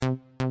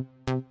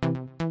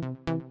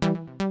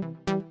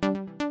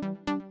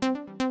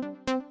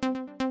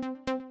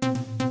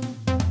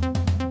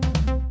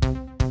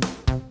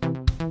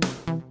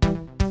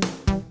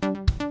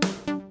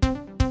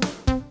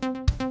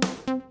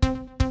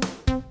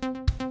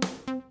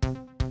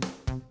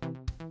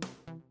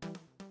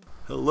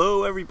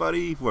Hello,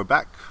 everybody. We're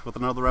back with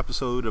another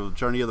episode of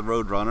Journey of the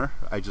Roadrunner.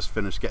 I just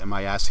finished getting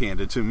my ass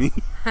handed to me.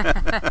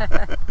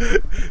 And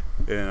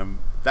I'm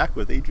back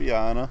with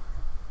Adriana.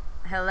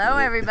 Hello,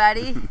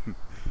 everybody.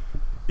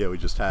 Yeah, we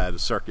just had a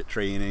circuit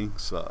training,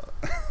 so...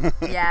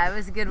 Yeah, it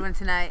was a good one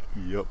tonight.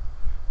 Yep.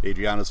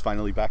 Adriana's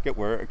finally back at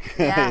work.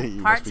 Yeah,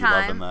 You part must be time.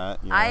 loving that.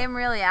 Yeah. I am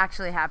really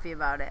actually happy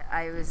about it.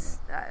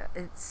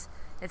 It's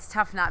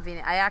tough not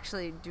being. I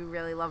actually do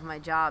really love my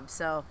job,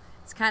 so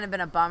it's kind of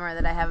been a bummer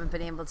that I haven't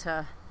been able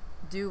to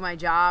do my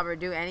job or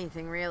do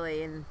anything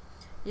really. And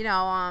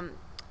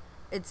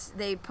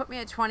they put me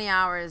at 20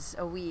 hours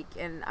a week,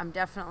 and I'm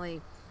glad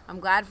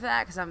for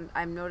that because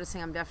I'm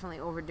noticing I'm definitely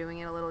overdoing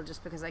it a little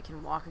just because I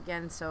can walk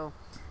again. So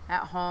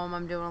at home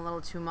I'm doing a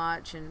little too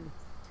much, and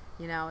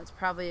it's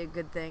probably a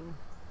good thing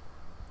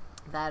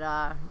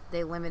that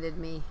they limited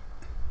me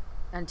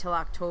until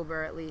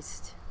October at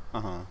least.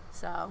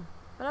 So,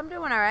 but I'm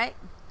doing all right.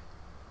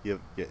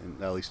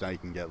 At least now you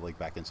can get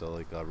back into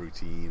a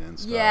routine and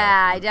stuff.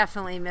 Yeah, I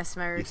definitely miss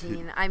my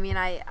routine. I mean,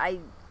 I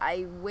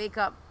wake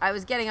up. I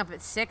was getting up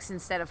at 6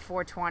 instead of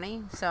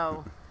 4:20.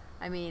 So,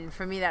 I mean,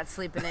 for me that's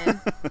sleeping in.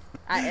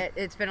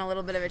 It's been a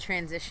little bit of a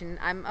transition.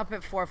 I'm up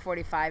at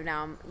 4:45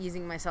 now. I'm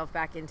easing myself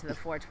back into the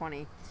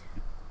 4:20.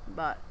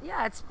 But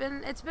yeah, it's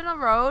been a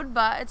road,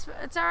 but it's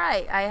all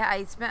right.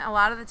 I spent a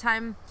lot of the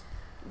time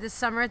this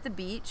summer at the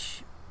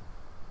beach,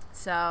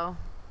 so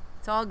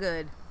it's all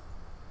good.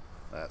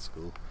 That's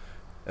cool.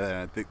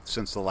 I think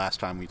since the last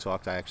time we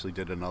talked, I actually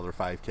did another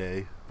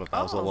 5K, but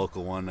that was a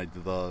local one. I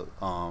did the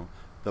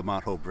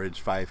Mount Hope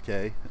Bridge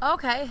 5K.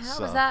 Okay, how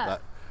was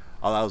that?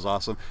 That was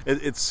awesome.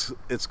 It's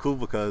cool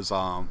because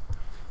I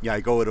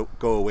go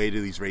away to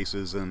these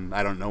races and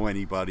I don't know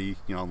anybody,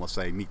 unless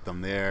I meet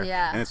them there.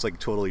 Yeah. And it's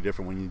totally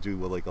different when you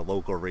do a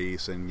local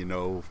race and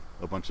a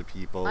bunch of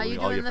people. Are you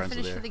all doing your the friends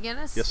finish are there. for the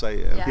Guinness? Yes, I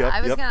am.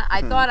 Yeah, Yep,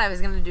 I thought I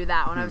was gonna do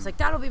that one. I was like,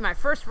 that'll be my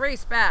first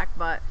race back,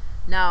 but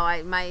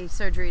no, my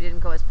surgery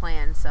didn't go as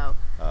planned. So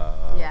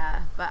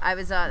yeah, but I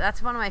was.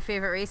 That's one of my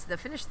favorite races. The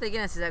finish for the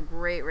Guinness is a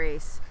great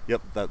race.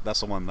 Yep, that's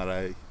the one that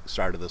I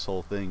started this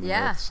whole thing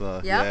Yeah.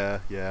 with.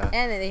 Yep. Yeah.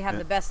 And they have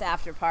the best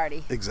after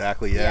party.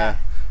 Exactly. Yeah.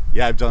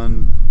 Yeah, I've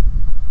done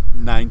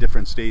 9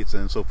 different states,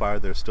 and so far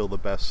they're still the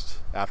best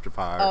after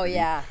party. Oh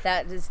yeah,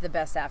 that is the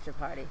best after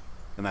party.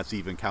 And that's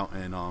even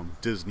counting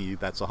Disney.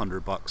 That's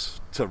 $100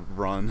 to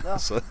run. Oh,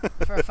 so.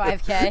 For a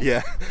 5K.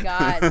 Yeah.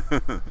 God.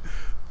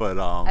 But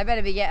I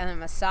better be getting a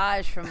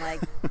massage from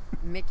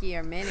Mickey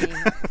or Minnie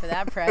for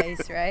that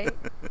price, right?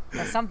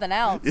 Or something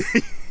else.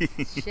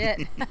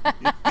 Shit.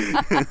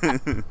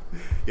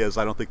 Yes,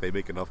 I don't think they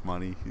make enough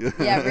money.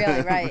 Yeah,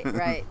 really, right.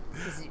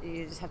 Because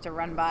you just have to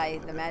run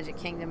by the Magic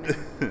Kingdom, and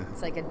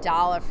it's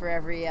 $1 for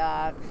every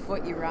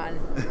foot you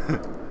run.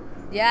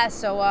 Yeah,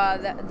 so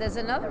there's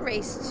another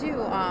race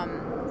too. I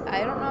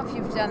don't know if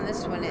you've done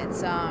this one.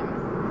 It's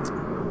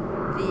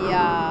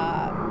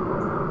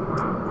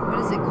what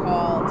is it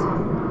called?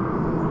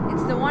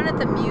 It's the one at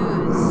the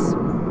Muse.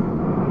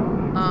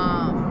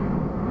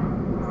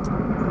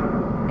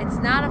 It's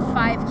not a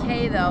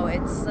 5K though.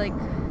 It's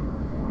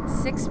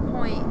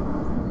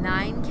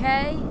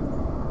 6.9K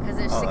because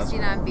there's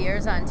 69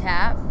 beers on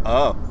tap.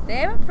 Oh. They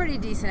have a pretty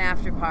decent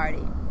after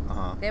party.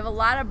 Uh-huh. They have a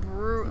lot of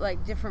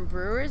different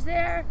brewers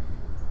there,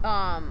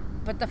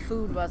 but the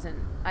food wasn't.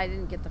 I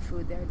didn't get the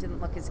food there. It didn't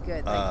look as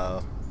good.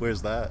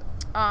 Where's that?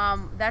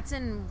 That's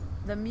in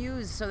the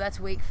Muse, so that's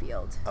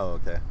Wakefield. Oh,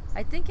 okay.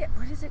 I think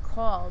what is it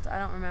called? I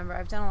don't remember.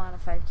 I've done a lot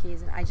of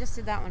 5Ks, and I just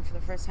did that one for the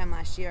first time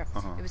last year.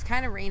 Uh-huh. It was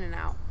kind of raining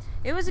out.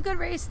 It was a good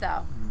race,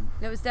 though.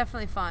 It was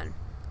definitely fun.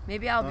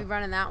 Maybe I'll be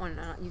running that one.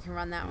 You can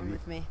run that one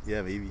with me.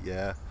 Yeah, maybe,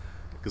 yeah.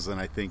 Because then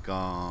I think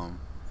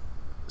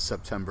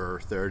September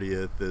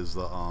 30th is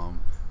the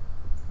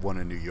one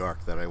in New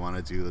York that I want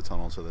to do, the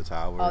Tunnel to the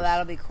Towers. Oh,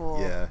 that'll be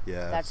cool. Yeah.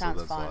 That sounds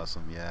that's fun.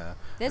 Awesome, yeah.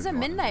 There's a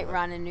midnight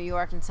run in New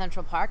York in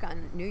Central Park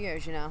on New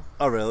Year's,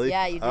 Oh, really?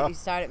 Yeah, you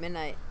start at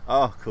midnight.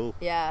 Oh, cool.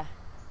 Yeah.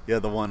 Yeah,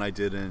 the one I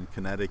did in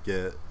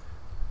Connecticut,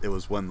 it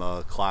was when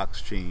the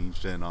clocks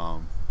changed, and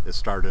it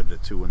started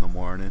at 2 in the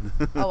morning.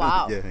 Oh,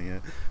 wow. Yeah.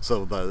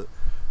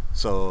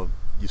 So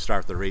you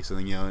start the race and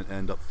then you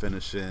end up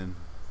finishing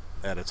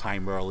at a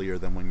time earlier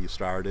than when you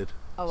started.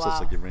 Oh, wow. So it's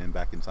like you ran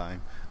back in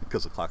time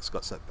because the clocks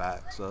got set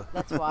back. So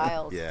That's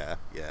wild. Yeah.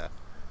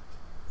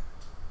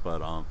 But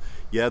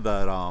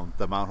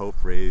the Mount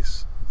Hope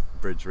bridge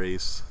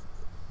race,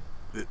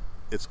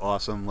 it's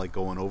awesome,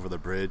 going over the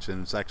bridge,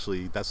 and that's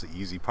the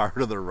easy part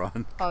of the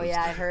run. Oh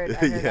yeah, I heard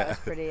that was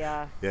pretty.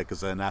 Yeah,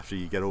 because then after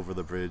you get over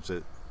the bridge,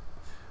 a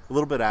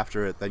little bit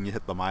after it, then you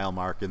hit the mile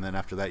mark, and then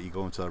after that you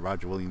go into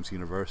Roger Williams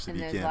University And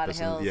there's campus. a lot of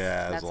hills.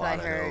 Yeah, there's That's a what lot I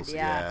of heard, hills.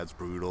 yeah. It's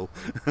brutal.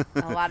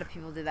 A lot of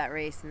people did that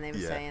race, and they were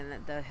saying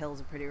that the hills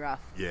are pretty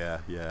rough. Yeah.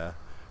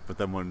 But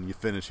then when you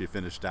finish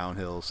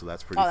downhill, so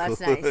that's pretty cool. Oh, that's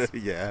nice.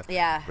 Yeah.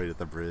 Right at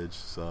the bridge.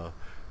 So,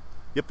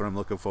 yep, but I'm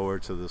looking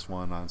forward to this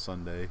one on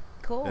Sunday.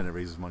 Cool. And it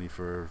raises money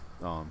for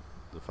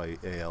the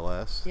fight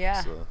ALS.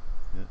 Yeah. So,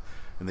 yeah.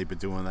 And they've been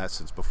doing that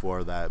since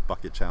before that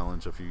bucket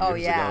challenge a few years ago. Oh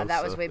yeah,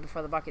 that was way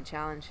before the bucket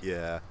challenge.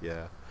 Yeah.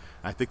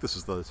 I think this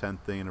is the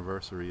 10th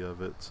anniversary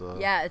of it. So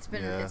Yeah, it's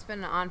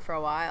been on for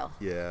a while.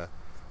 Yeah.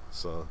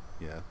 So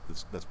yeah,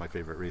 that's my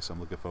favorite race. I'm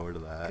looking forward to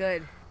that.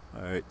 Good.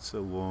 All right.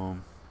 So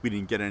we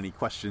didn't get any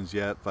questions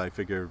yet, but I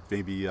figured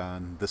maybe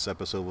on this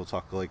episode we'll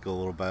talk like a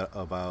little bit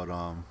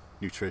about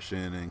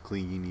nutrition and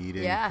clean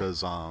eating. Yeah.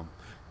 Because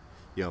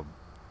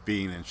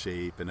being in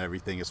shape and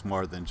everything, it's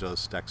more than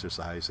just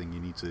exercising. You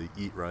need to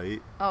eat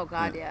right. Oh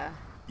God, And, yeah.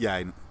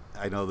 Yeah,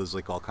 I know there's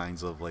like all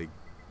kinds of like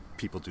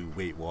people do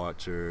Weight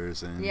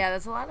Watchers and Yeah,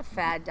 there's a lot of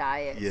fad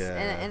diets. Yeah.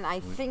 And I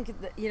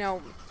think that,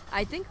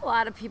 I think a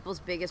lot of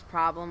people's biggest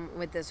problem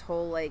with this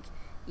whole like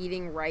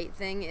eating right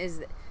thing is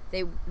that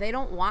they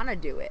don't want to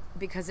do it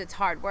because it's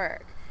hard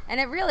work. And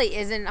it really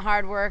isn't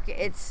hard work.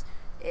 It's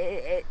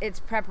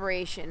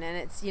preparation, and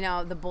it's,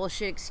 the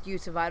bullshit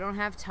excuse of I don't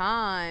have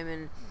time.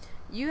 And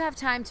you have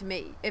time to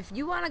make, if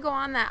you want to go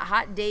on that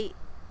hot date,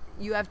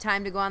 you have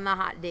time to go on the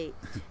hot date.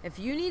 If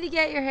you need to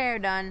get your hair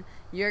done,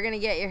 you're going to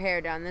get your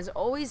hair done. There's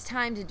always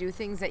time to do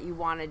things that you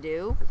want to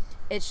do.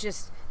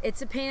 It's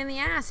a pain in the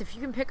ass. If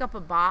you can pick up a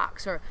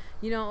box or,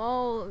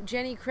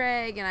 Jenny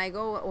Craig, and I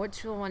go,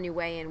 what's the one you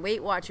weigh in?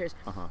 Weight Watchers.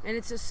 And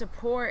it's a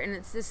support, and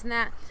it's this and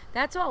that.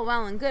 That's all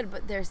well and good,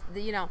 but there's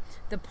the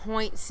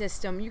point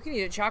system. You can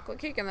eat a chocolate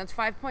cake and that's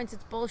 5 points.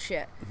 It's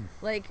bullshit.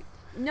 Like,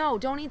 no,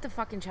 don't eat the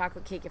fucking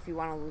chocolate cake if you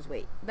want to lose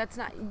weight. That's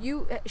not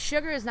you.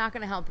 Sugar is not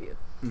going to help you.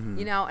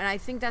 And I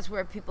think that's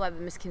where people have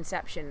the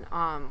misconception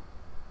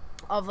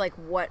of like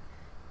what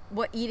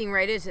eating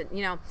right is.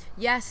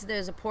 Yes,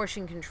 there's a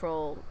portion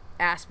control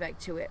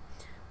aspect to it,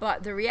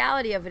 but the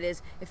reality of it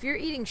is, if you're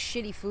eating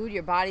shitty food,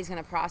 your body's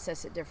going to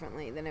process it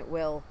differently than it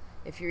will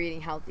if you're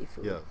eating healthy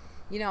food. Yeah.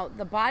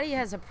 The body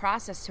has a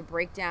process to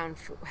break down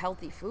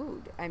healthy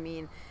food. I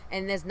mean,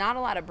 and there's not a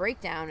lot of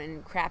breakdown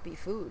in crappy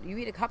food. You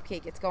eat a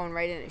cupcake, it's going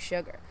right into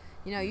sugar.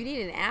 You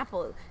eat an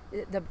apple,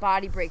 the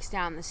body breaks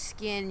down the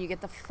skin, you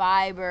get the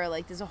fiber,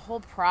 like there's a whole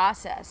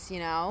process,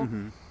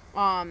 And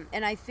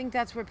I think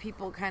that's where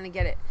people kind of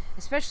get it,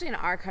 especially in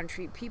our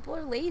country. People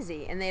are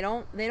lazy, and they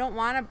don't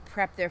want to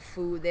prep their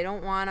food. They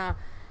don't want to,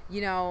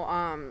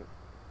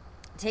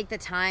 take the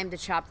time to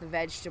chop the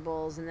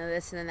vegetables and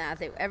this and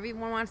that.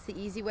 Everyone wants the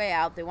easy way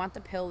out. They want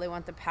the pill. They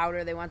want the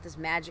powder. They want this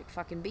magic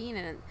fucking bean,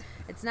 and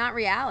it's not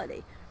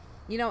reality.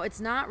 It's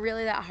not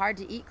really that hard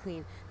to eat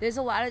clean. There's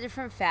a lot of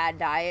different fad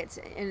diets,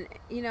 and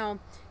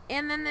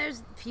and then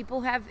there's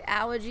people have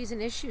allergies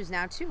and issues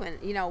now too, and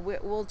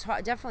we'll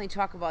definitely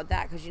talk about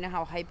that, because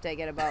how hyped I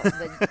get about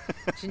the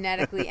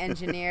genetically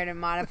engineered and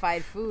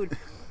modified food,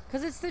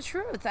 because it's the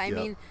truth. I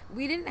mean,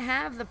 we didn't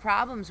have the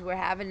problems we're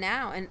having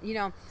now, and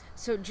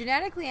so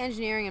genetically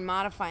engineering and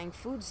modifying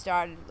food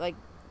started, like,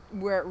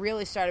 where it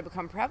really started to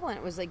become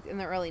prevalent was like in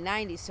the early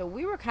 90s. So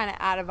we were kind of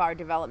out of our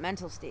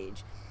developmental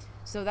stage.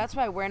 So that's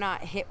why we're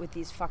not hit with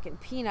these fucking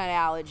peanut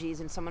allergies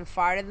and someone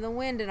farted in the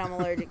wind and I'm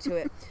allergic to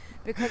it.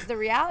 Because the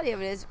reality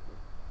of it is,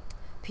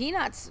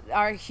 peanuts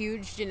are a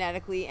huge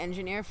genetically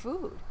engineered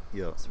food.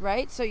 Yeah.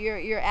 Right? So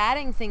you're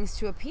adding things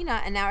to a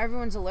peanut, and now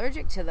everyone's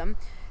allergic to them.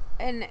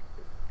 And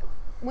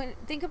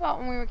think about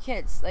when we were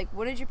kids. Like,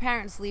 what did your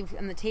parents leave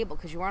on the table?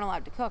 Because you weren't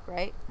allowed to cook,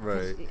 right?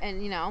 Right.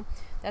 And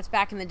that's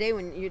back in the day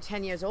when you're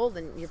 10 years old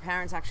and your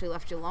parents actually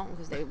left you alone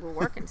because they were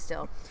working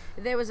still.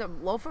 There was a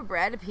loaf of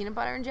bread, a peanut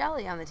butter and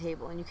jelly on the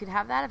table, and you could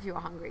have that if you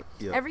were hungry.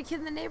 Yep. Every kid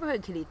in the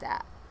neighborhood could eat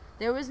that.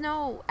 There was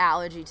no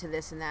allergy to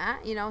this and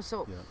that,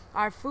 so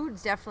our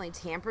food's definitely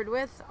tampered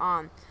with.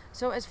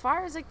 So as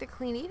far as like the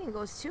clean eating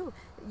goes too,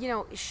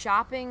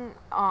 shopping,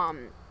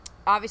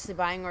 obviously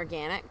buying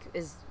organic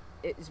is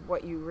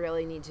what you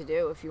really need to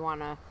do if you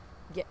want to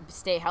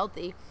stay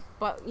healthy.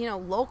 But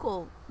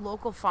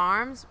local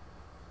farms.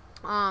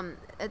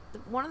 At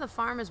one of the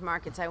farmers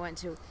markets I went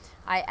to,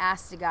 I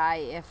asked a guy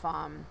if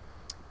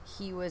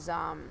he was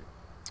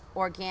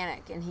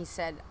organic, and he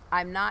said,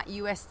 I'm not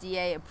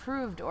USDA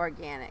approved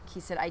organic. He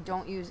said, I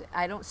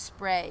don't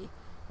spray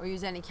or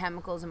use any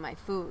chemicals in my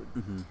food.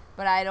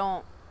 But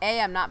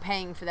I'm not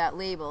paying for that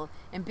label,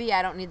 and B,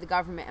 I don't need the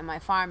government in my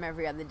farm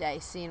every other day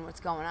seeing what's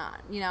going on,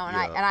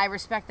 and I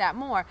respect that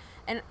more.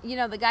 And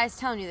the guy's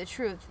telling you the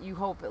truth. You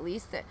hope at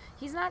least that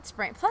he's not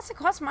spraying. Plus, it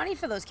costs money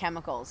for those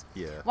chemicals.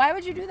 Yeah. Why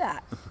would you do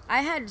that?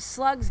 I had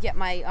slugs get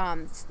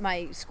my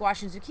my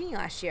squash and zucchini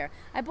last year.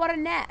 I bought a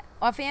net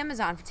off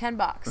Amazon for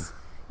 $10.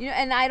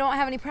 And I don't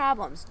have any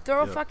problems.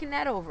 Throw a fucking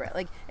net over it.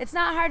 Like, it's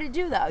not hard to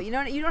do though. You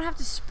don't have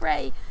to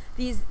spray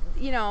these.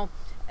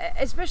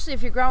 Especially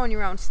if you're growing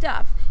your own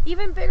stuff.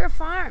 Even bigger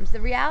farms,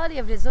 the reality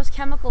of it is those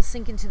chemicals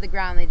sink into the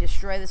ground. They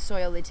destroy the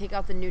soil. They take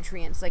out the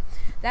nutrients. Like,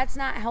 that's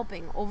not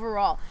helping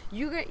overall.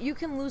 You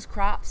can lose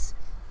crops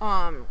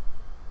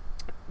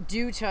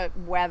due to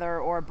weather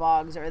or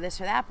bugs or this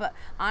or that. But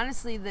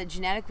honestly, the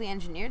genetically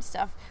engineered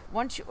stuff,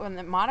 or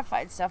the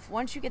modified stuff,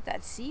 once you get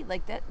that seed,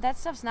 like that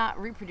stuff's not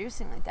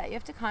reproducing like that. You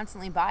have to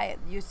constantly buy it.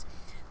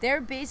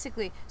 They're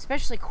basically,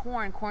 especially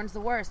corn's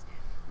the worst.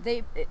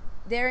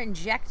 They're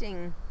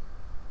injecting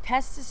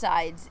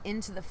pesticides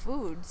into the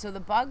food so the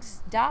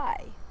bugs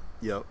die.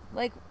 Yep.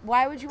 Like,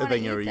 why would you want to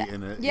eat you're that?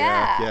 eating it.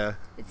 Yeah. Yeah.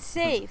 It's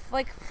safe.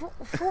 Like,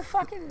 who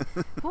fucking,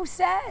 who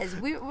says?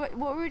 What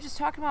we were just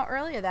talking about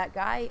earlier, that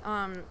guy,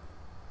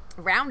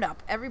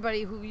 Roundup.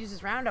 Everybody who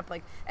uses Roundup,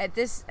 like,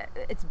 it's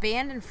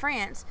banned in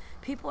France.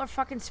 People are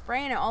fucking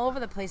spraying it all over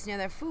the place near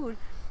their food.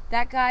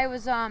 That guy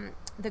was,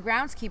 the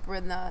groundskeeper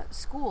in the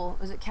school.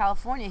 Was it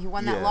California? He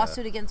won that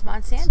lawsuit against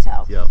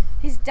Monsanto. Yep.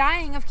 He's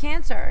dying of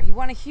cancer. He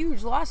won a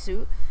huge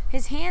lawsuit.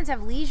 His hands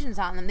have lesions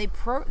on them. They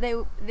proved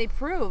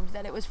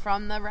that it was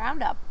from the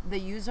Roundup, the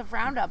use of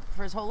Roundup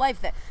for his whole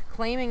life. That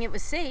claiming it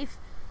was safe,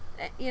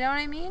 you know what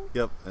I mean?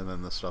 Yep. And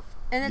then the stuff.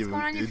 And it's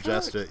going on your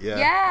ingest food. it. Yeah.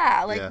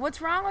 Yeah. Like, Yeah.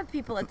 what's wrong with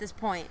people at this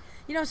point?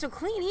 You know, so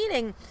clean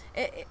eating.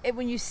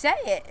 When you say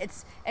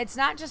it, it's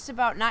not just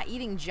about not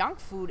eating junk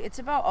food. It's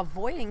about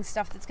avoiding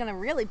stuff that's going to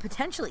really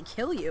potentially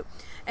kill you.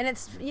 And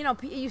it's, you know,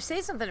 you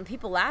say something and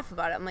people laugh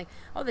about it. I'm like,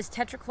 oh, there's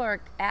tetrachloric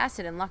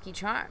acid in Lucky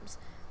Charms.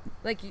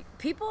 Like,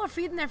 people are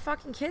feeding their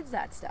fucking kids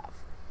that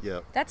stuff.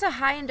 Yep. That's a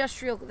high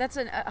industrial. That's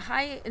a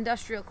high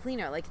industrial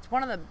cleaner. Like, it's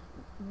one of the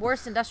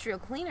worst industrial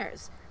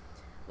cleaners,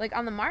 like,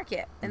 on the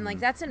market. And like,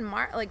 that's in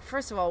like,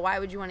 first of all, why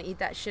would you want to eat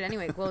that shit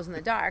anyway? It glows in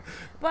the dark.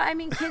 But I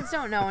mean, kids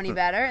don't know any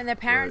better, and their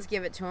parents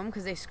give it to them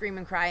because they scream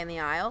and cry in the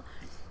aisle.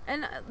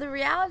 And the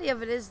reality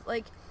of it is,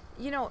 like,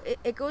 you know,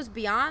 it goes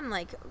beyond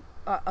like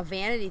a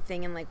vanity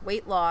thing and like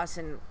weight loss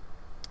and,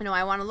 you know,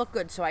 I want to look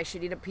good, so I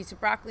should eat a piece of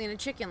broccoli and a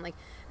chicken. Like,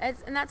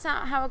 and that's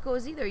not how it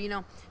goes either. You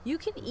know, you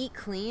can eat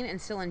clean and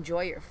still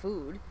enjoy your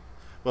food.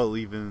 Well,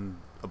 even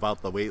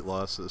about the weight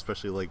loss,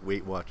 especially like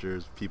Weight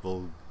Watchers,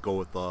 people go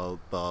with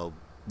the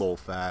low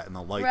fat and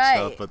the light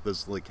stuff, but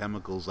there's like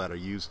chemicals that are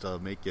used to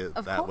make it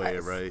way,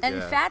 right?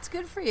 And fat's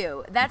good for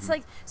you. That's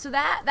like, so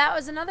that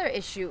was another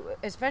issue,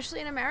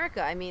 especially in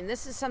America. I mean,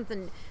 this is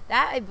something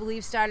that I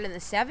believe started in the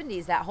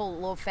 70s, that whole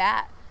low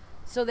fat.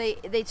 So they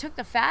took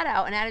the fat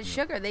out and added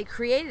sugar. They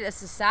created a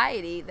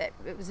society that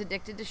it was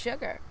addicted to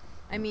sugar.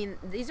 I mean,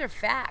 these are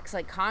facts.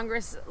 Like,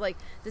 Congress, like,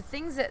 the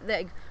things that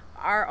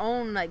our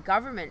own, like,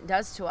 government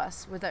does to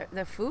us with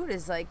their food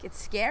is, like,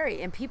 it's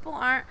scary. And people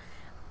aren't,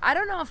 I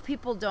don't know if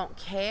people don't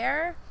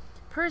care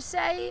per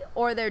se,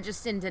 or they're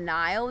just in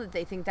denial that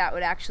they think that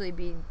would actually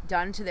be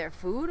done to their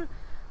food,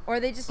 or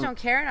they just don't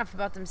care enough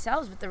about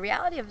themselves. But the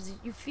reality of it is,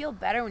 you feel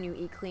better when you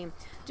eat clean.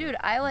 Dude,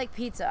 I like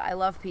pizza. I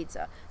love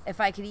pizza.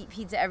 If I could eat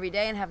pizza every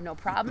day and have no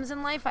problems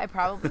in life, I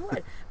probably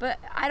would. But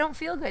I don't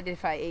feel good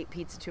if I ate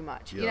pizza too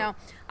much. You know,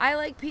 I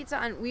like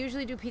pizza we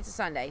usually do Pizza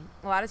Sunday.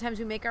 A lot of times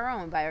we make our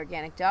own, buy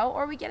organic dough,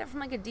 or we get it from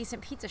like a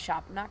decent pizza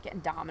shop. I'm not getting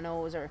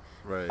Domino's or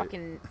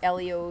fucking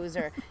Elio's,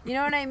 or, you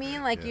know what I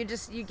mean? Like, you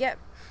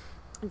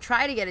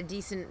try to get a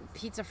decent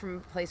pizza from a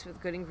place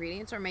with good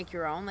ingredients, or make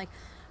your own. Like,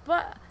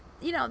 but,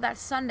 you know, that's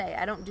Sunday.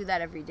 I don't do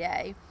that every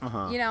day.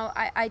 You know,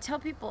 I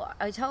tell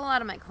a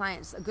lot of my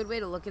clients, a good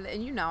way to look at it,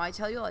 and, you know, I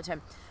tell you all the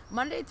time,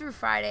 Monday through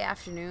Friday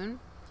afternoon,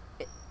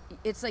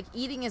 it's like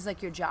eating is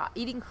like your job.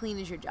 Eating clean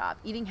is your job.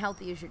 Eating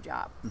healthy is your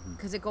job,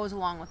 because it goes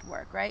along with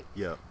work, right?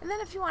 Yeah. And then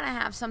if you want to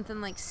have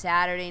something like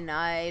Saturday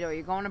night, or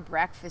you're going to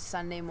breakfast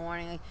Sunday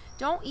morning, like,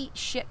 don't eat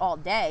shit all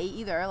day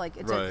either. Like,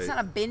 it's like, it's not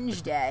a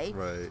binge day.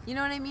 You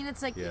know what I mean?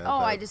 It's like,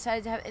 I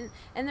decided to have,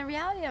 and the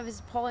reality of it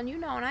is, Paul, and you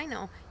know, and I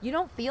know, you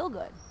don't feel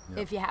good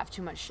if you have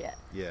too much shit.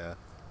 Yeah.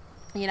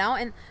 You know,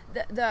 and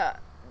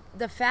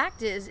the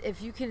fact is,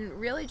 if you can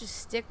really just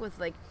stick with,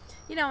 like,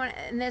 you know,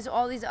 and there's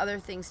all these other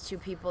things too,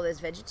 people. There's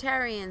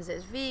vegetarians,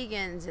 there's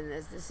vegans, and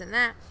there's this and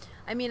that.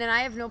 I mean, and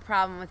I have no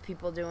problem with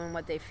people doing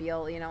what they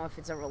feel, you know, if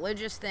it's a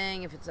religious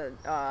thing, if it's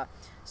a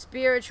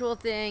spiritual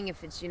thing,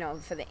 if it's, you know,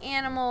 for the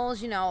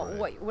animals, you know,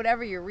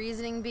 whatever your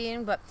reasoning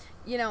being. But,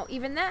 you know,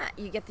 even that,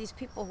 you get these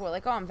people who are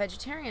like, oh, I'm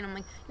vegetarian. I'm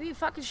like, you eat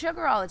fucking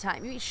sugar all the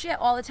time. You eat shit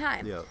all the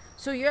time.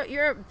 So you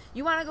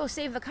want to go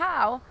save the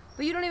cow,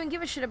 but you don't even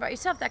give a shit about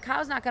yourself. That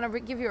cow's not going to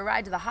give you a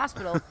ride to the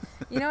hospital.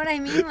 You know what I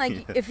mean?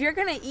 Like, if you're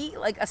going to eat,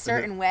 like, a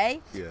certain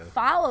way,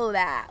 follow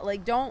that.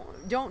 Like,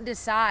 don't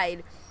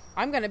decide,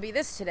 I'm going to be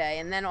this today,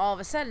 and then all of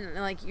a sudden,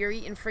 like, you're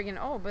eating friggin',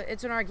 oh, but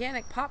it's an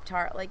organic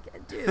Pop-Tart. Like,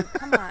 dude,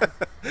 come on.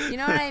 You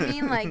know what I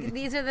mean? Like,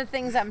 these are the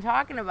things I'm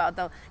talking about,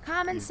 though.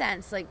 Common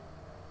sense. Like,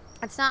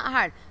 it's not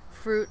hard.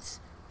 Fruits,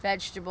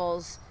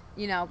 vegetables,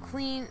 you know,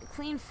 clean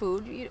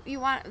food. You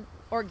want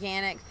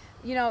organic.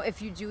 You know,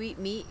 if you do eat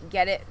meat,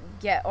 get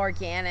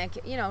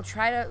organic. You know,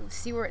 try to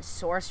see where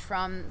it's sourced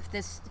from.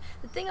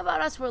 The thing about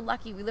us, we're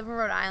lucky. We live in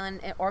Rhode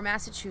Island or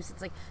Massachusetts.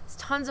 Like, there's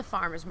tons of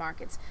farmers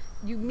markets.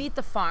 You meet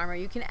the farmer.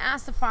 You can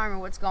ask the farmer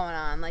what's going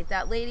on. Like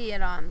that lady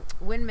at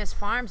Windmiss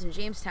Farms in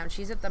Jamestown.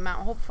 She's at the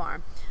Mount Hope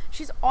farm.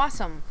 She's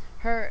awesome.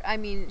 Her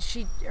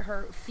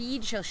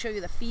feed, she'll show you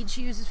the feed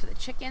she uses for the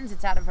chickens.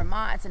 It's out of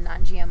Vermont. It's a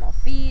non-GMO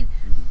feed.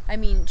 I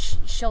mean,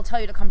 she'll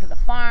tell you to come to the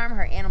farm.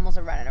 Her animals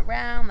are running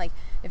around. Like,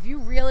 if you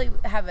really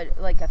have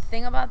a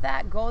thing about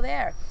that, go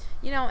there.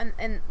 You know,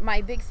 and my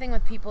big thing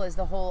with people is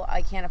the whole,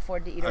 I can't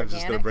afford to eat organic. I was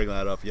just going to bring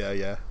that up. Yeah.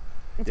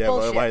 It's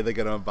bullshit. Why are they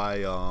going to buy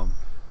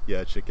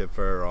chicken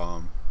for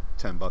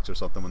 $10 or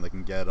something when they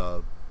can get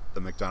the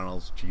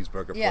McDonald's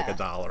cheeseburger for like $1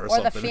 or something?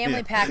 Or the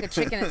family pack of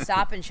chicken at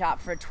Stop and Shop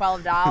for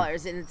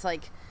 $12, and it's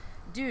like,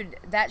 Dude,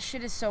 that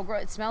shit is so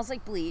gross. It smells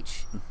like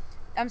bleach.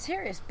 I'm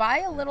serious. Buy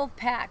a little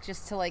pack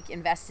just to like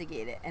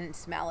investigate it and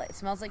smell it. It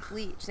smells like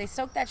bleach. They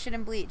soak that shit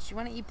in bleach. You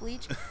want to eat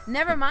bleach?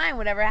 Never mind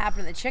whatever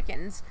happened to the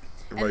chickens.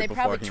 And Right they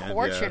probably beforehand,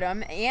 tortured yeah.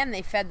 them and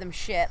they fed them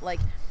shit. Like,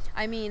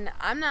 I mean,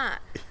 I'm not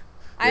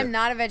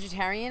a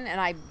vegetarian and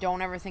I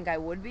don't ever think I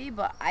would be,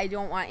 but I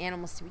don't want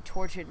animals to be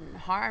tortured and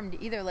harmed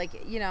either.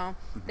 Like, you know,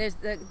 there's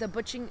the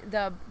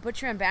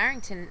butcher in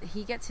Barrington,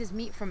 he gets his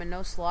meat from a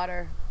no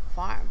slaughter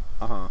farm.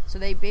 So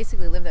they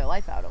basically live their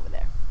life out over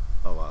there.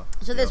 Oh wow.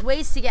 So there's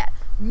ways to get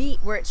meat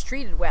where it's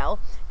treated well,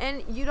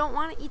 and you don't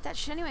want to eat that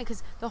shit anyway,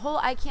 because the whole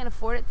I can't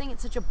afford it thing,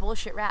 it's such a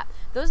bullshit rap.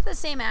 Those are the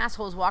same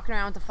assholes walking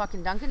around with the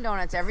fucking Dunkin'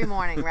 Donuts every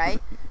morning, right?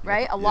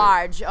 Right? A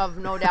large of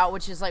no doubt,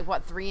 which is like,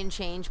 what, $3 and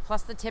change,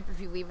 plus the tip if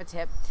you leave a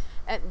tip.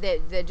 And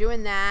they're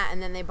doing that,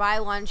 and then they buy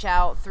lunch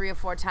out 3 or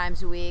 4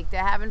 times a week.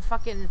 They're having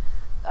fucking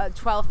a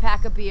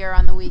 12-pack of beer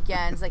on the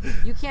weekends. Like,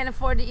 you can't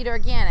afford to eat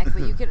organic,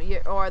 but you can,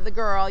 or the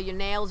girl, your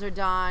nails are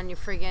done, you're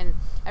friggin',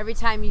 every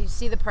time you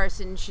see the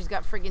person, she's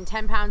got friggin'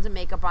 10 pounds of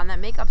makeup on. That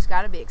makeup's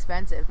got to be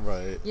expensive.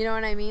 Right. You know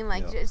what I mean?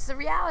 Like, Yeah. it's the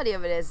reality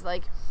of it is,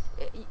 like,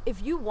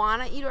 if you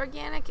want to eat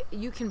organic,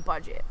 you can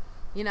budget,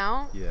 you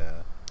know?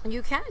 Yeah.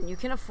 You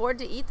can afford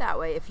to eat that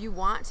way. If you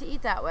want to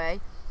eat that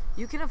way,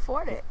 you can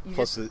afford it. You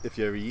Plus, if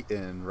you're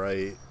eating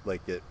right,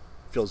 like it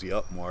fills you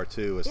up more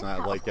too. It's Yeah,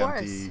 not like of course.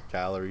 empty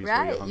calories. Where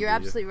Right, you're, hungry. you're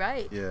absolutely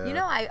right. Yeah. You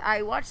know,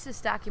 I watched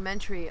this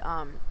documentary.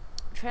 I'm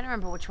trying to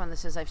remember which one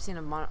this is. I've seen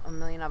a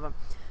million of them,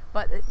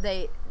 but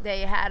they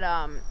had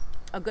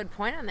a good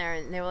point on there,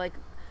 and they were like,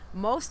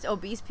 most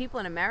obese people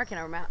in America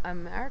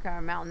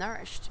are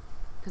malnourished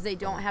because they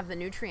don't have the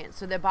nutrients,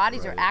 so their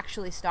bodies are Right.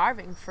 actually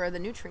starving for the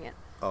nutrient.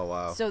 Oh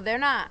wow. So they're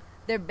not.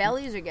 Their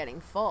bellies are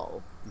getting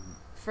full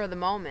for the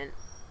moment,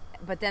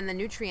 but then the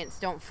nutrients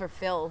don't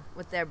fulfill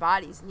what their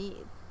bodies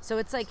need. So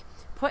it's like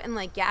putting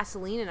like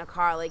gasoline in a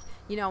car. Like,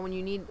 you know, when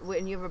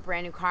you have a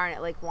brand new car and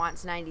it like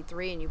wants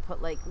 93 and you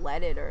put like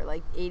leaded or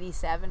like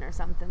 87 or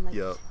something. Like,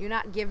 Yep. you're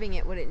not giving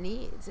it what it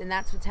needs, and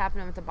that's what's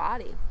happening with the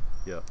body.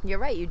 Yeah. You're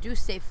right. You do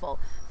stay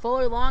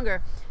fuller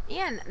longer,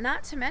 and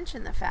not to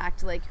mention the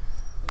fact, like,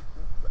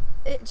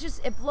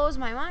 it blows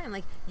my mind.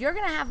 Like, you're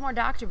gonna have more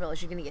doctor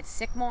bills. You're gonna get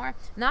sick more.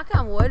 Knock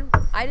on wood.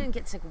 I didn't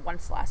get sick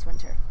once last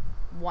winter.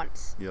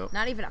 Once. Yep.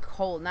 Not even a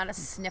cold. Not a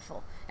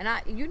sniffle. And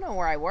you know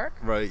where I work.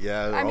 Right.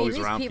 Yeah. I mean, always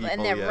these around people,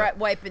 and they're yeah.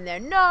 wiping their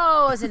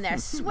nose, and their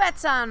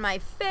sweat's on my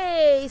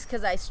face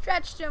because I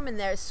stretched them, and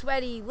their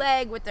sweaty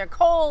leg with their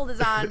cold is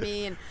on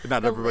me. And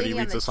Not the everybody lady on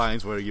reads the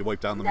signs where you wipe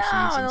down the no,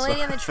 machines and and the lady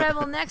stuff. on the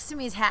treadmill next to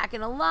me is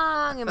hacking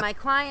along, and my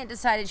client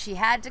decided she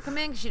had to come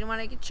in because she didn't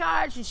want to get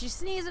charged, and she's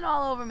sneezing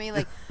all over me.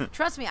 Like,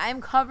 trust me, I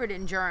am covered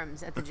in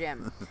germs at the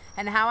gym.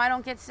 And how I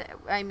don't get sick,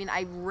 I mean,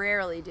 I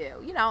rarely do.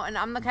 You know, and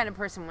I'm the kind of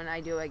person, when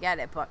I do, I get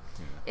it. But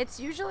it's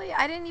usually,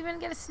 I didn't even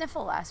get a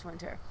sniffle last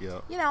winter.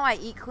 Yeah. You know, I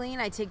eat clean,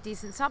 I take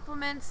decent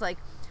supplements. Like,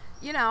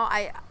 you know,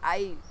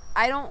 I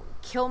don't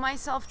kill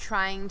myself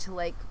trying to,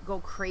 like, go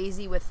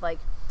crazy with, like,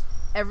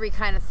 every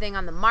kind of thing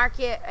on the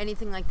market,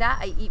 anything like that.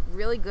 I eat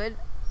really good,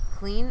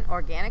 clean,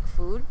 organic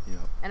food, Yeah.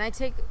 and I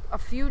take a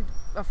few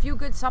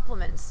good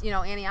supplements, you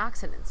know,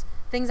 antioxidants,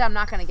 things I'm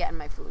not going to get in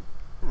my food.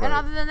 Right. And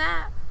other than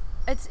that,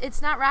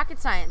 it's not rocket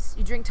science.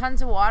 You drink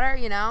tons of water,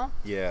 you know.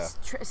 Yeah.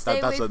 Stay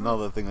away That's from,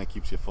 another thing that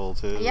keeps you full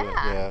too.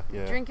 yeah,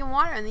 Yeah. drinking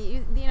water, and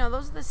you know,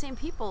 those are the same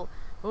people.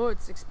 Oh,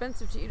 it's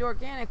expensive to eat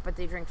organic, but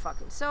they drink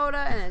fucking soda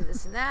and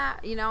this and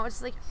that. You know,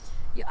 it's like,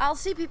 I'll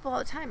see people all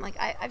the time. Like,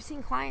 I've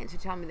seen clients who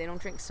tell me they don't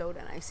drink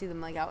soda, and I see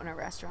them like out in a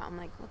restaurant. I'm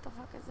like, what the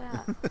fuck is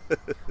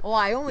that? Well,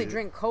 I only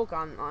drink Coke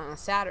on a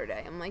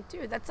Saturday. I'm like,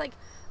 dude, that's like,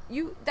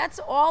 that's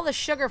all the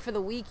sugar for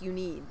the week you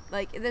need.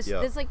 Like, there's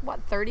like,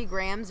 what, 30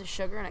 grams of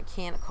sugar in a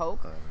can of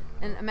Coke?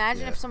 And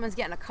imagine if someone's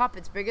getting a cup,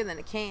 it's bigger than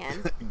a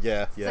can.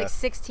 Yeah. It's like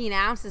 16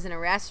 ounces in a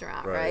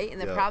restaurant, right?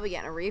 And they're yeah. probably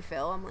getting a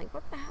refill. I'm like,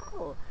 what the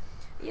hell?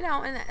 You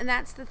know, and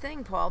that's the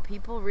thing, Paul.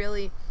 People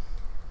really,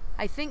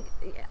 I think,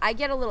 I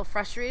get a little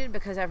frustrated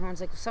because everyone's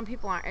like, some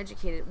people aren't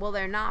educated. Well,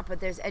 they're not, but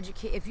there's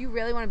if you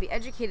really want to be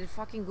educated,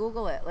 fucking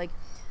Google it. Like,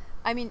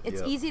 I mean,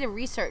 it's easy to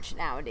research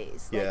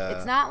nowadays. Like, Yeah.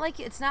 it's not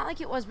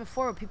like it was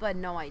before where people had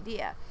no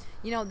idea.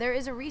 You know, there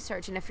is a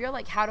research, and if you're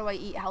like, how do I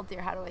eat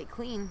healthier? How do I eat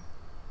clean?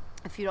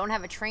 If you don't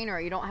have a trainer or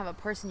you don't have a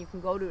person you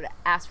can go to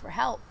ask for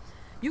help,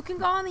 you can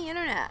go on the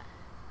internet,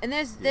 and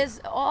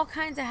there's all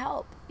kinds of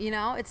help. You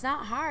know, it's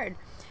not hard.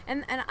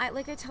 And I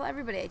tell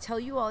everybody, I tell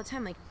you all the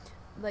time,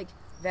 like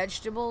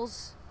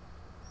vegetables,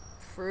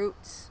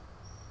 fruits,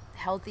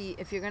 healthy.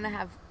 If you're gonna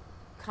have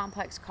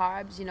complex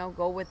carbs, you know,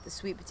 go with the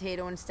sweet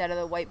potato instead of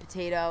the white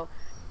potato.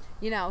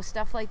 You know,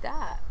 stuff like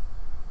that.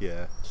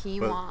 Yeah.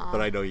 Quinoa.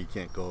 But I know you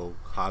can't go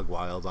hog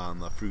wild on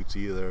the fruits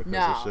either because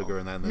No. of sugar,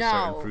 and then there's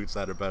No. certain fruits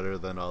that are better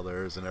than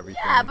others and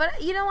everything. Yeah,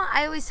 but you know what?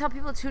 I always tell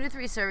people 2 to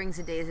 3 servings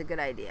a day is a good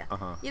idea.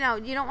 Uh-huh. You know,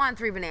 you don't want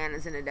 3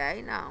 bananas in a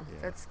day. No,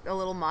 Yeah. that's a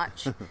little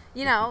much.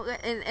 You know,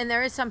 and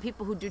there is some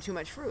people who do too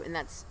much fruit, and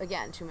that's,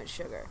 again, too much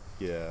sugar.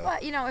 Yeah.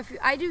 But, you know,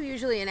 I do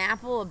usually an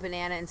apple, a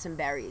banana, and some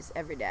berries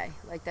every day.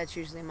 Like, that's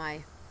usually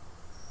my,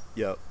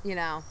 Yep. you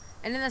know.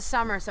 And in the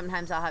summer,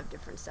 sometimes I'll have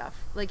different stuff.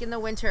 Like in the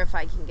winter, if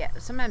I can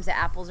get, sometimes the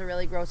apples are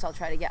really gross. I'll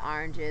try to get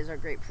oranges or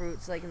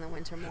grapefruits, like in the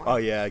winter more. Oh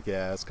yeah,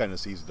 it's kind of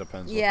season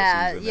depends.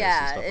 Yeah, what the season yeah,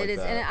 is and stuff it is.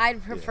 like that. And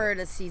I'd prefer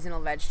the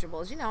seasonal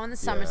vegetables. You know, in the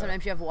summer, Yeah.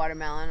 sometimes you have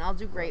watermelon. I'll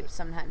do grapes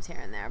sometimes here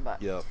and there,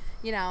 but Yep.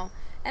 you know,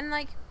 and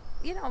like,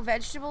 you know,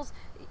 vegetables.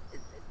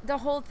 The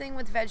whole thing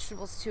with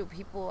vegetables too.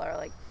 People are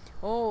like,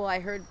 "Oh, I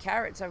heard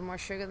carrots have more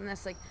sugar than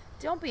this." Like,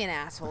 don't be an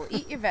asshole.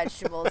 Eat your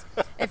vegetables.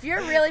 If you're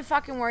really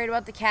fucking worried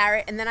about the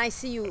carrot, and then I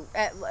see you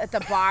at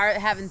the bar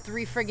having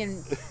 3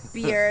 friggin'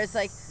 beers,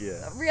 like,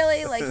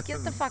 really, like,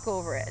 get the fuck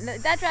over it. And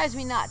that drives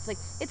me nuts. Like,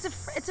 it's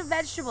a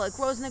vegetable. It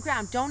grows in the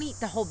ground. Don't eat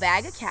the whole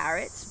bag of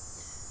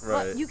carrots.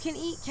 Right. But you can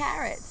eat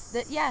carrots.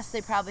 That yes,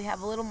 they probably have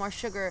a little more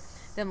sugar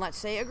than, let's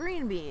say, a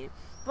green bean.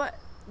 But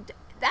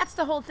that's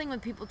the whole thing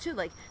with people too.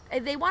 Like,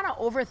 they want to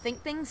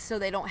overthink things so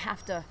they don't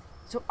have to.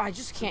 So I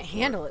just can't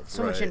handle it.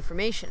 So much Right.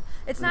 information.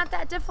 It's not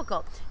that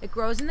difficult. It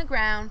grows in the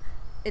ground.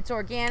 It's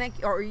organic,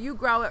 or you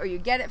grow it, or you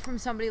get it from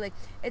somebody. Like,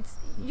 it's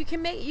you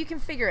can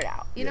figure it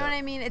out. You know what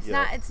I mean? It's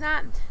not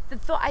the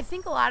thought. I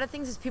think a lot of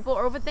things is people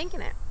are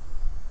overthinking it.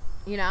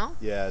 You know?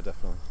 Yeah,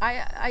 definitely.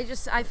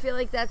 I feel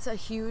like that's a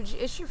huge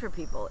issue for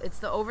people. It's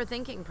the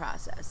overthinking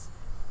process.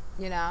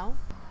 You know?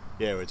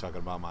 Yeah, we were talking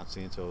about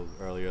Monsanto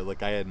earlier.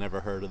 Like, I had never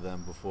heard of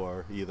them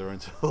before either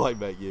until I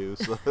met you.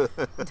 So.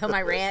 Until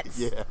my rants.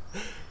 Yeah,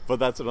 but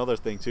that's another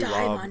thing too. Die,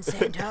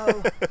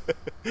 Monsanto.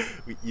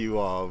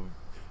 You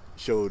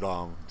showed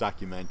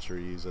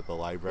documentaries at the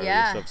library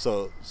Yeah. and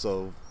stuff.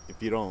 So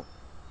if you don't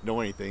know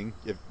anything,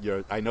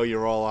 I know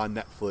you're all on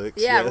Netflix.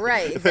 Yeah,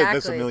 right, There's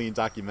exactly. a million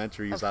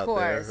documentaries Of out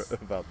course. there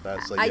about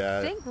that. So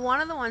I think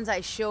one of the ones I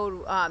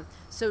showed, GMO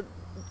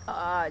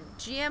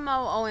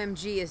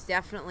OMG is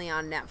definitely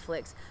on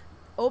Netflix.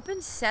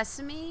 Open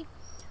Sesame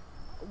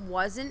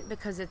wasn't,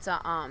 because it's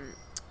a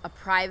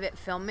private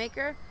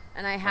filmmaker,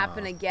 and I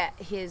happened to get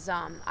his.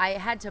 I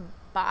had to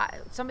buy.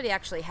 Somebody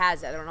actually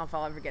has it. I don't know if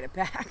I'll ever get it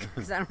back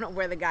because I don't know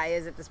where the guy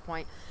is at this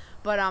point.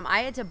 But I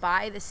had to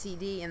buy the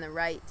CD and the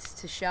rights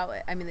to show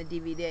it. I mean the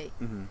DVD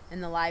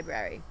in the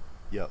library.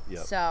 Yep.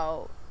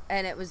 So,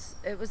 and it was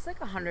like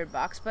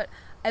 $100, but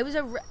it was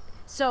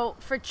so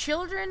for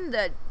children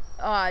the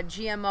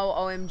GMO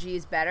OMG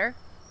is better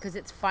because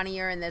it's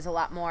funnier and there's a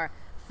lot more.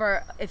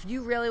 For if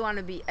you really want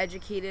to be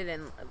educated,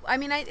 and I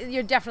mean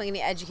you're definitely gonna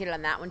be educated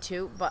on that one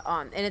too, but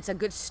and it's a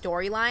good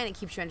storyline, it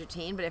keeps you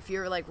entertained. But if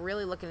you're like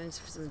really looking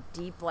into some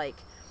deep, like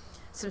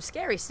some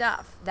scary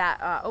stuff, that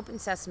Open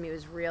Sesame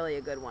was really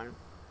a good one.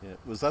 Yeah.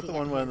 Was that the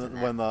one when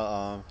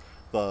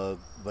the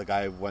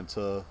guy went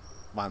to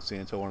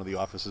Monsanto, one of the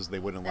offices, they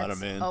wouldn't let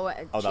him in? That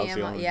was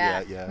the one.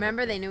 Yeah.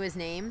 Remember they knew his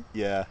name?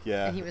 Yeah.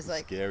 And he was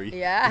like, scary.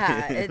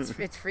 Yeah, it's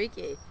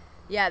freaky.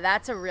 Yeah,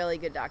 that's a really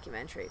good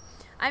documentary.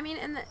 I mean,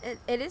 and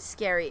it is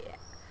scary.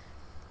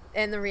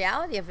 And the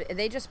reality of it,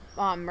 they just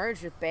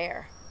merged with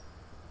Bayer.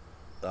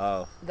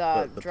 Oh,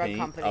 the drug paint?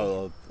 company.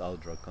 Oh,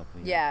 drug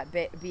company. Yeah,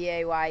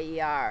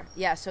 Bayer.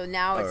 Yeah, so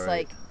now it's All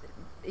right. like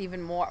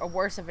even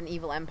worse of an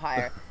evil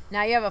empire.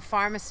 Now you have a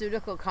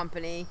pharmaceutical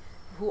company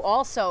who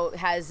also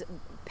has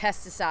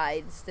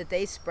pesticides that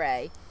they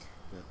spray.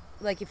 Yeah.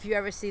 Like if you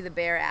ever see the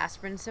Bayer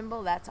aspirin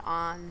symbol, that's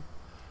on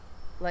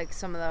like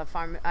some of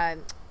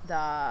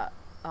the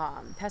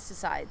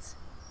pesticides.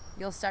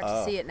 You'll start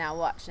to see it now.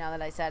 Watch now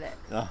that I said it.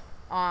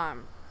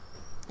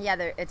 Yeah,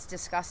 it's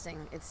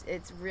disgusting.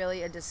 It's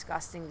really a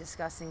disgusting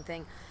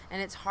thing,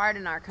 and it's hard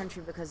in our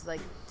country because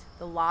like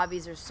the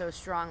lobbies are so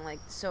strong. Like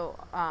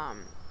I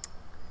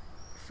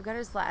forgot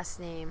his last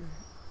name.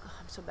 Oh,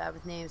 I'm so bad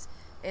with names.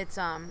 It's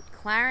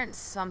Clarence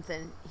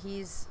something.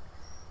 He's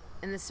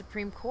in the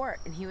Supreme Court,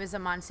 and he was a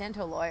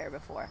Monsanto lawyer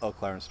before. Oh,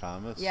 Clarence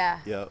Thomas. Yeah.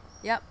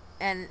 Yep.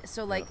 And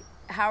so like,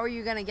 how are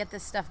you gonna get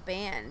this stuff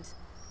banned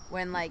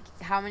when like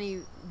how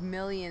many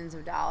millions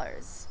of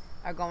dollars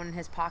are going in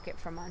his pocket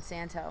from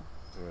Monsanto?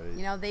 Right.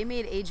 You know, they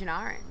made Agent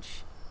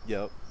Orange.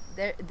 Yep.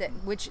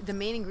 Which the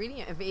main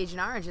ingredient of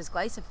Agent Orange is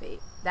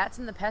glyphosate. That's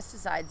in the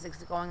pesticides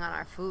that's going on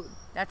our food.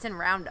 That's in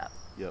Roundup.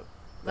 Yep.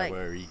 Like, That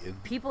we're eating.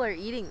 People are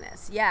eating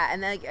this. Yeah,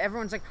 and like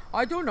everyone's like,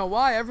 I don't know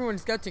why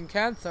everyone's getting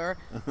cancer.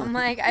 I'm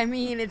like, I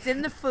mean, it's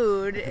in the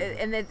food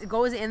and it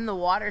goes in the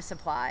water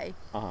supply.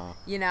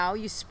 You know,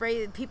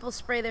 people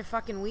spray their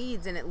fucking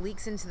weeds and it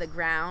leaks into the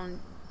ground.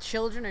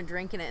 Children are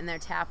drinking it in their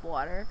tap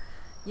water.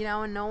 You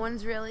know, and no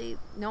one's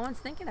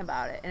thinking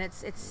about it, and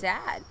it's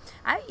sad.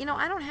 I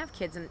don't have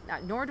kids, and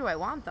nor do I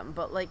want them.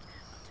 But like,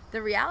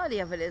 the reality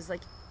of it is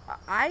like,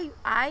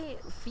 I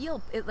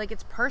feel it like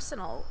it's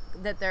personal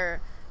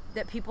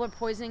that people are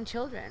poisoning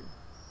children.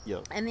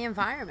 Yep. And the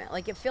environment.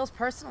 Like, it feels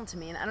personal to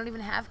me, and I don't even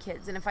have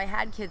kids. And if I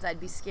had kids, I'd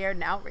be scared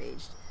and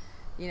outraged.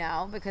 You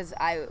know, because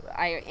I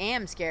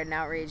am scared and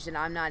outraged, and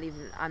I'm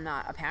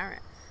not a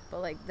parent. But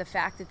like the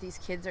fact that these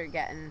kids are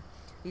getting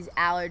these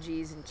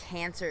allergies and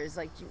cancers.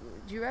 Like,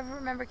 do you ever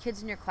remember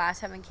kids in your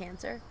class having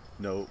cancer?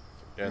 Nope.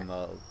 And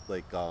I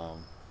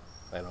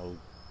know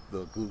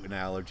the gluten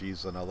allergies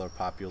is another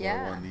popular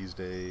one these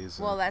days.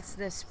 Well, that's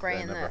the spray.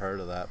 I never heard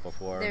of that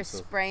before. They're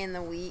spraying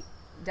the wheat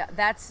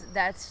that's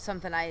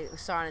something I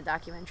saw in a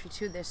documentary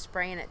too. They're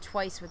spraying it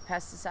twice with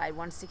pesticide,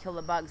 once to kill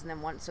the bugs and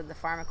then once so the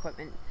farm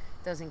equipment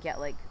doesn't get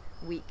like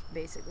weak,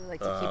 basically, like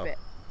to keep it,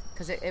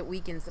 because it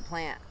weakens the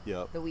plant.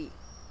 Yep. The wheat.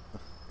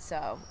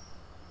 So,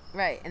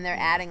 right, and they're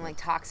adding like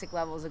toxic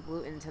levels of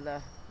gluten to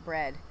the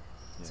bread,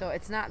 so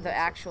it's not the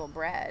actual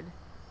bread.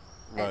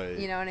 Right.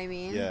 You know what I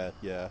mean? Yeah,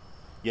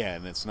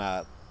 and it's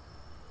not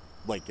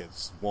like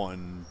it's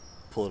one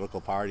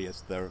political party.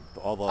 It's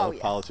all the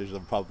politicians,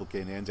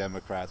 Republican and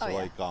Democrats, are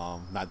like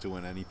not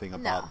doing anything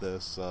about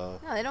this. No,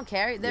 they don't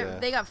care.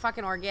 They got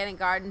fucking organic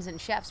gardens and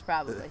chefs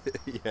probably.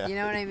 Yeah. You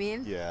know what I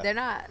mean? Yeah. They're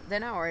not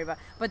worried about,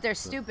 but they're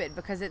stupid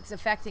because it's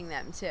affecting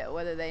them too,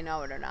 whether they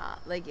know it or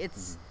not. Like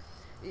it's.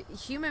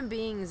 Human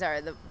beings are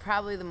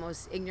probably the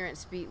most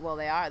ignorant well,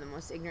 they are the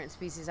most ignorant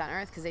species on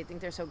earth because they think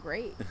they're so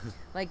great.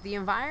 Like the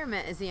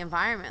environment is the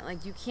environment.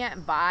 Like you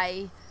can't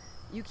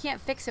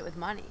fix it with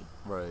money.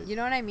 Right. You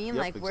know what I mean?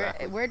 Yep, like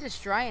exactly. we're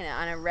destroying it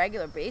on a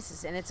regular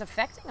basis, and it's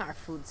affecting our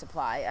food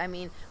supply. I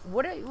mean,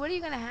 what are you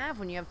gonna have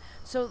when you have?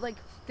 So like,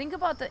 think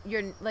about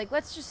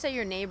let's just say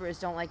your neighbors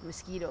don't like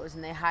mosquitoes,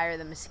 and they hire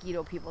the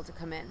mosquito people to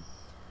come in,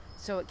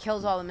 so it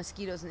kills all the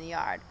mosquitoes in the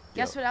yard.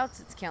 Guess what else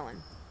it's killing?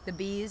 The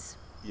bees.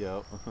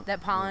 Yep.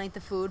 That pollinate the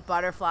food,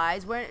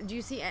 butterflies. Where do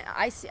you see?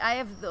 I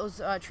have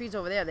those trees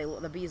over there.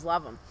 The bees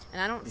love them,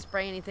 and I don't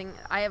spray anything.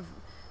 I have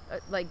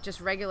like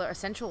just regular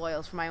essential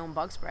oils for my own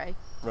bug spray.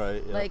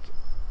 Right. Yep. Like,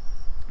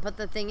 but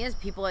the thing is,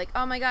 people are like,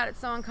 oh my god,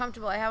 it's so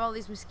uncomfortable. I have all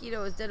these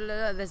mosquitoes. Da da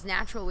da. There's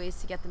natural ways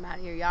to get them out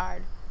of your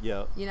yard.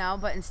 Yeah. You know,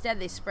 but instead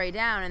they spray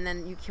down, and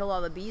then you kill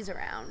all the bees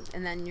around,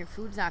 and then your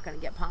food's not going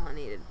to get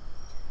pollinated.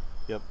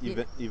 Yep.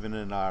 Even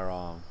in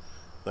our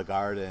the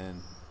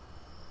garden,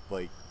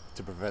 like,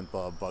 to prevent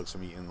the bugs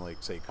from eating, like,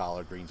 say,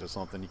 collard greens or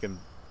something, you can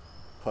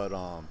put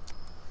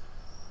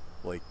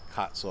like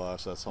hot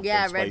sauce or something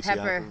spicy red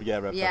pepper. on it.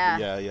 Red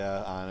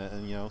pepper on it,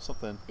 and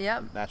something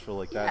natural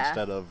like that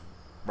instead of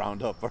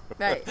Roundup.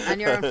 Right, on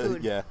your own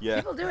food. Yeah.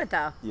 People do it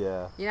though.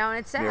 Yeah. And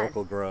it's sad.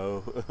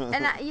 Miracle-Gro.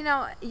 And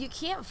you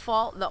can't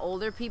fault the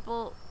older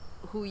people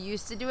who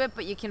used to do it,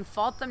 but you can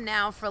fault them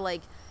now for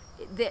like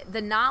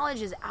the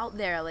knowledge is out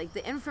there, like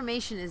the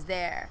information is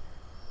there.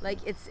 Like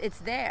it's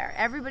there.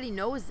 Everybody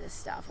knows this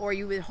stuff, or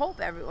you would hope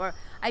or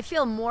I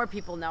feel more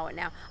people know it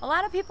now. A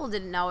lot of people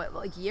didn't know it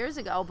like years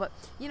ago, but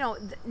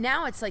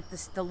now it's like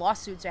the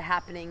lawsuits are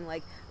happening.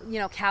 Like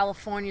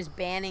California's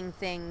banning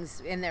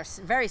things, and they're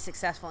very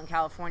successful in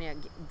California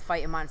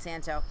fighting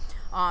Monsanto.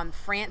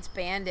 France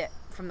banned it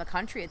from the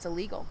country. It's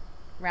illegal,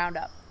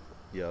 Roundup.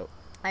 Yep.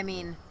 I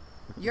mean,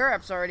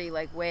 Europe's already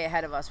like way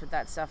ahead of us with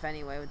that stuff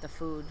anyway, with the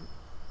food.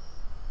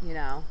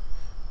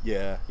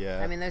 Yeah.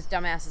 I mean, those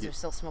dumbasses are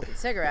still smoking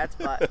cigarettes,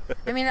 but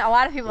I mean, a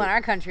lot of people in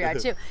our country are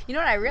too. You know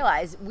what I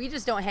realize? We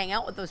just don't hang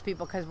out with those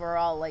people because we're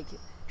all like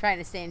trying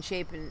to stay in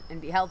shape and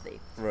be healthy.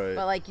 Right.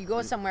 But like, you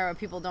go somewhere where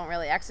people don't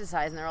really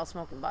exercise and they're all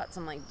smoking butts.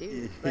 I'm like,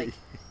 dude, like,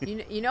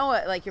 you know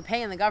what? Like, you're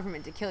paying the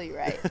government to kill you,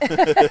 right?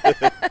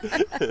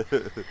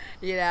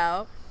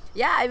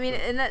 Yeah, I mean,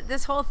 and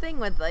this whole thing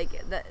with like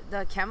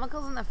the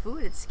chemicals in the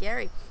food, it's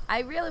scary.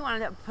 I really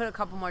wanted to put a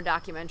couple more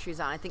documentaries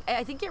on.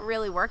 I think it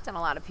really worked on a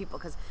lot of people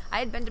because I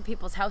had been to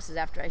people's houses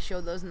after I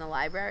showed those in the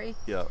library.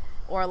 Yeah.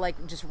 Or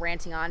like just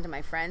ranting on to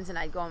my friends, and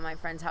I'd go in my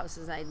friends'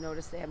 houses and I'd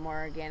notice they had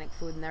more organic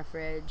food in their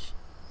fridge.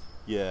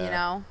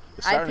 Yeah.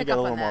 It's starting to get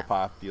a little more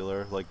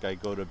popular. Like, I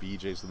go to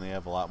BJ's and they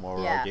have a lot more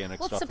organic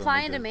stuff. Well,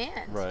 supply and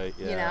demand. Right,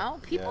 yeah.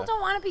 People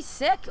don't want to be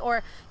sick,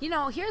 or,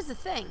 here's the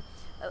thing.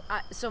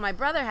 So my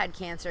brother had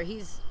cancer.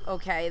 He's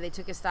okay. They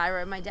took his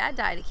thyroid. My dad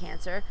died of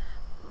cancer.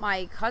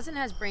 My cousin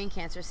has brain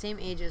cancer, same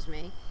age as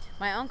me.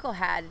 My uncle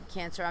had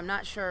cancer. I'm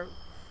not sure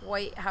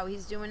quite how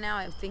he's doing now.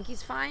 I think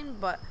he's fine,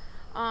 but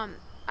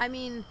I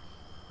mean,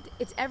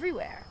 it's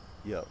everywhere.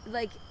 Yep.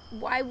 Like,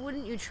 why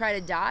wouldn't you try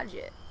to dodge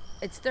it?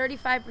 It's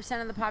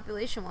 35% of the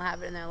population will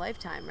have it in their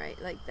lifetime, right?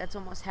 Like, that's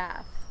almost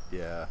half.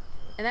 Yeah.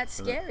 And that's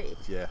scary.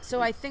 Yeah.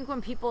 So I think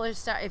when people are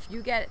if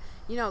you get,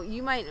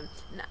 you might,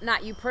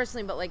 not you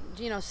personally, but like,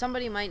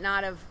 somebody might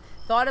not have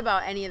thought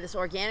about any of this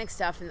organic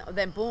stuff, and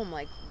then boom,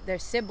 like their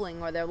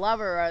sibling or their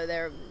lover or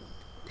their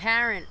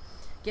parent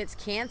gets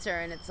cancer,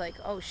 and it's like,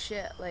 oh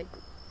shit, like,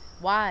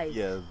 why?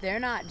 Yeah. They're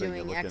not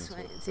doing X,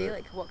 Y, Z. Right.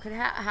 Like, what could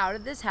how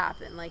did this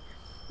happen? Like,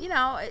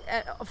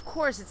 of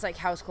course, it's like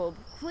household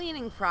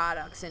cleaning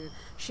products and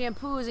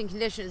shampoos and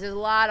conditioners. There's a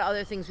lot of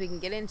other things we can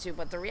get into,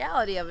 but the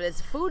reality of it is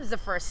food is the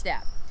first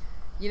step.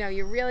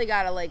 You really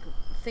got to, like,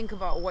 think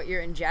about what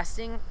you're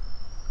ingesting,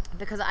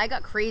 because I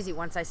got crazy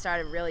once I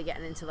started really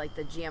getting into, like,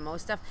 the GMO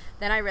stuff.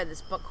 Then I read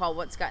this book called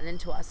What's Gotten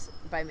Into Us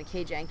by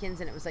McKay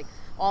Jenkins, and it was, like,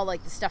 all,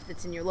 like, the stuff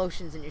that's in your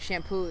lotions and your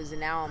shampoos, and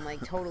now I'm,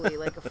 like, totally,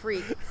 like, a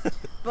freak.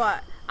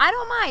 But I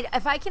don't mind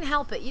if I can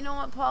help it. You know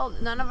what, Paul?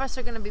 None of us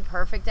are going to be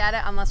perfect at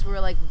it unless we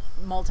were, like,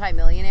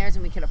 multi-millionaires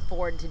and we could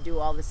afford to do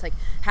all this, like,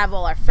 have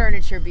all our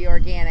furniture be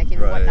organic and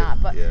whatnot.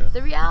 But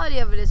the reality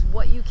of it is,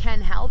 what you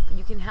can help,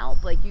 you can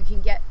help. Like, you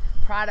can get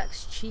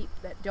products cheap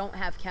that don't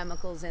have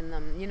chemicals in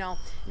them.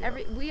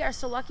 We are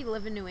so lucky to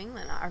live in New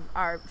England.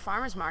 Our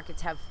farmers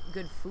markets have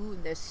good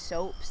food. There's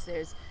soaps.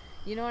 There's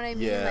You know what I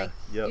mean? Yeah, Like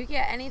yep. you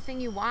get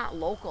anything you want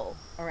local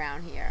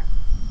around here.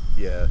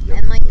 Yeah, yep.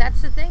 And like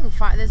that's the thing.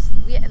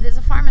 There's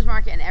a farmers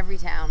market in every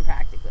town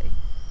practically.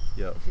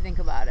 Yep. If you think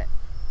about it.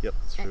 Yep,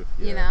 that's true.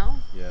 You know?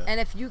 Yeah. And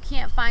if you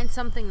can't find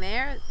something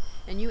there,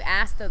 and you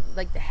ask the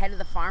head of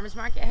the farmers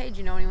market, hey, do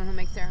you know anyone who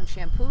makes their own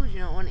shampoo? Do you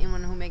know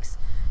anyone who makes,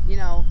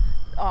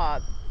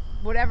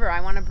 whatever?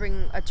 I want to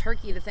bring a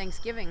turkey to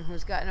Thanksgiving.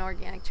 Who's got an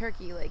organic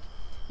turkey? Like,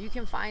 you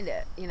can find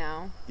it. You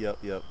know? Yep.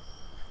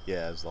 Yeah,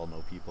 as they'll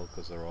know people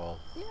because they're all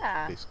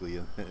basically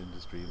in the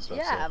industry and stuff.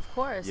 Yeah, so. of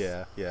course.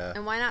 Yeah.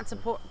 And why not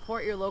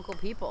support your local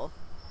people?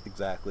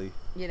 Exactly.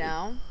 You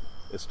know?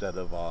 Instead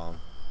of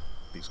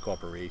these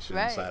corporations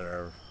Right. that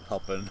are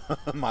helping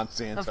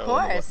Monsanto Of and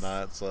course.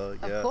 whatnot. So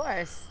yeah. Of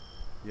course.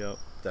 Yep,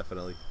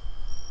 definitely.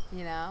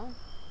 You know?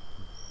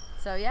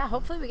 So yeah,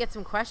 hopefully we get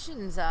some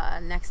questions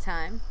next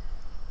time.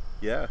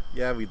 Yeah,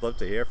 we'd love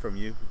to hear from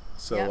you.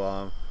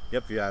 So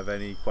Yep. if you have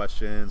any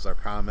questions or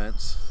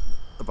comments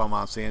about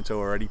Monsanto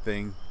or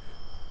anything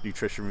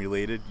nutrition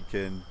related, you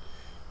can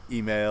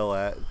email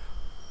at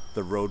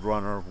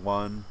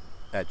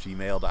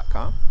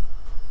theroadrunner1@gmail.com,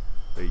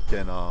 or you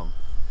can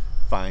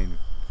find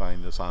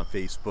us on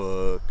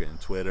Facebook and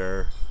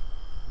Twitter,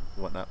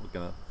 whatnot. We're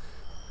gonna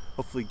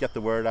hopefully get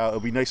the word out.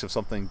 It'd be nice if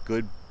something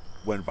good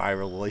went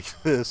viral like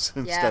this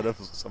instead of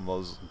some of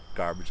those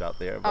garbage out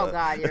there. But. Oh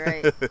God, you're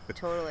right.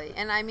 Totally.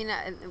 And I mean,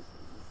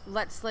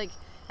 let's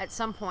at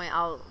some point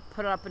I'll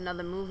put up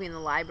another movie in the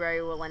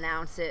library. We'll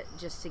announce it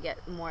just to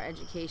get more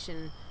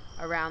education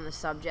around the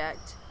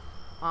subject.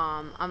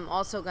 I'm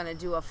also going to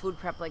do a food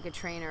prep like a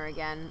trainer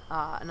again,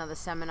 another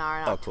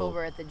seminar in October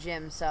cool. at the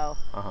gym. So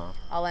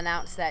I'll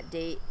announce that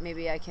date.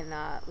 Maybe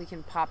we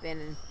can pop in,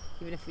 and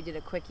even if we did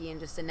a quickie and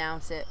just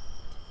announce it.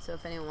 So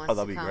if anyone wants to come.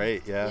 Oh, that'd be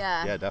great.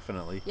 Yeah,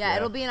 definitely. Yeah,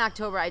 it'll be in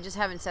October. I just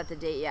haven't set the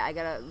date yet. I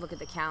got to look at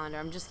the calendar.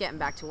 I'm just getting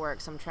back to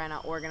work, so I'm trying to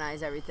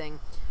organize everything.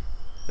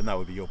 And that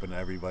would be open to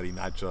everybody,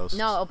 not just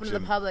open to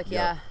the public.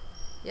 Yep.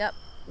 Yeah.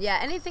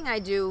 Anything I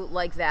do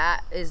like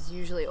that is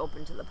usually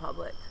open to the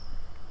public.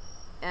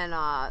 And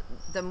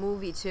the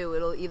movie too.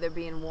 It'll either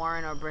be in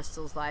Warren or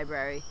Bristol's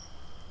library.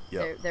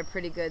 Yep. They're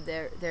pretty good.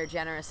 They're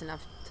generous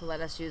enough to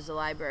let us use the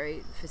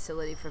library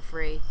facility for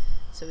free,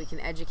 so we can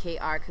educate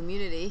our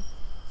community.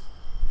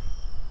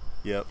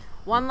 Yep.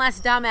 One less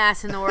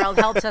dumbass in the world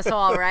helps us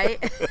all, right?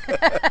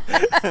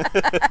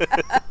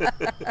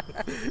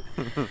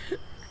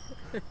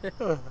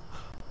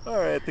 All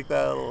right, I think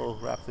that'll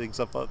wrap things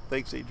up.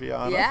 Thanks,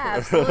 Adriana. Yeah,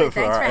 absolutely.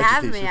 Thanks for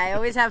having me. I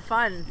always have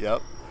fun.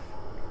 Yep.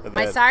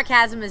 My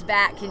sarcasm is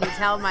back. Can you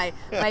tell my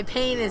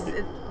pain is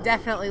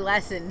definitely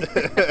lessened?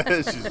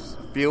 She's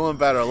feeling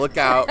better. Look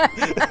out.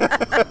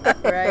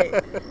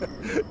 Right.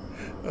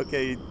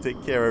 Okay,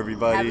 take care,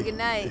 everybody. Have a good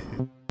night.